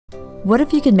What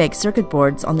if you could make circuit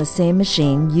boards on the same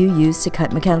machine you use to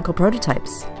cut mechanical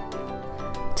prototypes?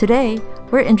 Today,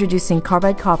 we're introducing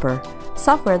Carbide Copper,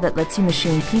 software that lets you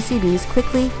machine PCBs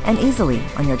quickly and easily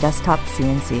on your desktop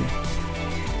CNC.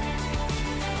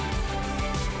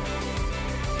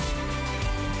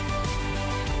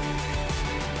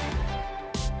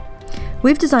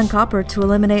 We've designed Copper to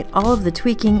eliminate all of the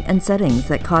tweaking and settings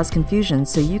that cause confusion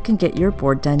so you can get your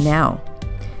board done now.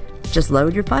 Just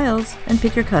load your files and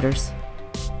pick your cutters.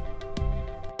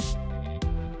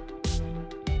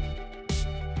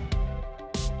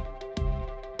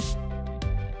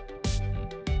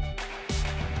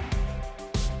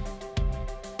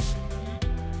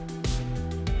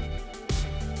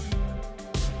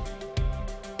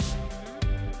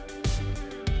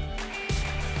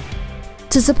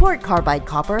 To support Carbide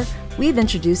Copper, we've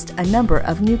introduced a number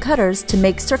of new cutters to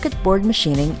make circuit board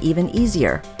machining even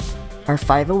easier, our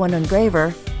 501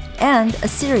 engraver, and a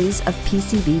series of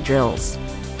PCB drills.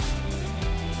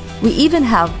 We even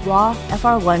have raw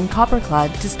FR1 copper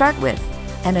clad to start with,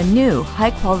 and a new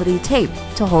high-quality tape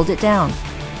to hold it down.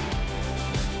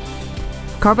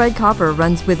 Carbide Copper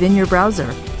runs within your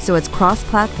browser, so it's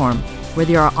cross-platform,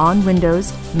 whether you're on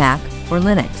Windows, Mac, or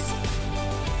Linux.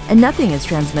 And nothing is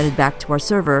transmitted back to our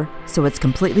server, so it's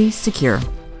completely secure.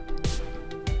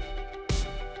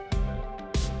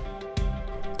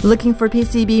 Looking for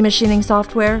PCB machining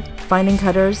software, finding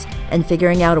cutters, and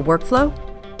figuring out a workflow?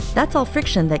 That's all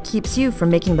friction that keeps you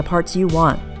from making the parts you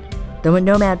want. The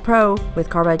Nomad Pro with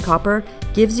Carbide Copper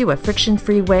gives you a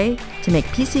friction-free way to make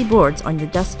PC boards on your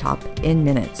desktop in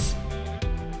minutes.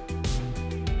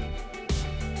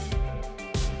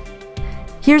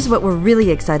 Here's what we're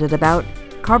really excited about.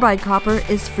 Carbide Copper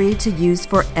is free to use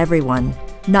for everyone,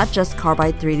 not just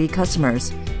Carbide 3D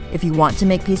customers. If you want to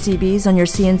make PCBs on your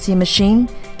CNC machine,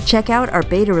 check out our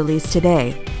beta release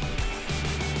today.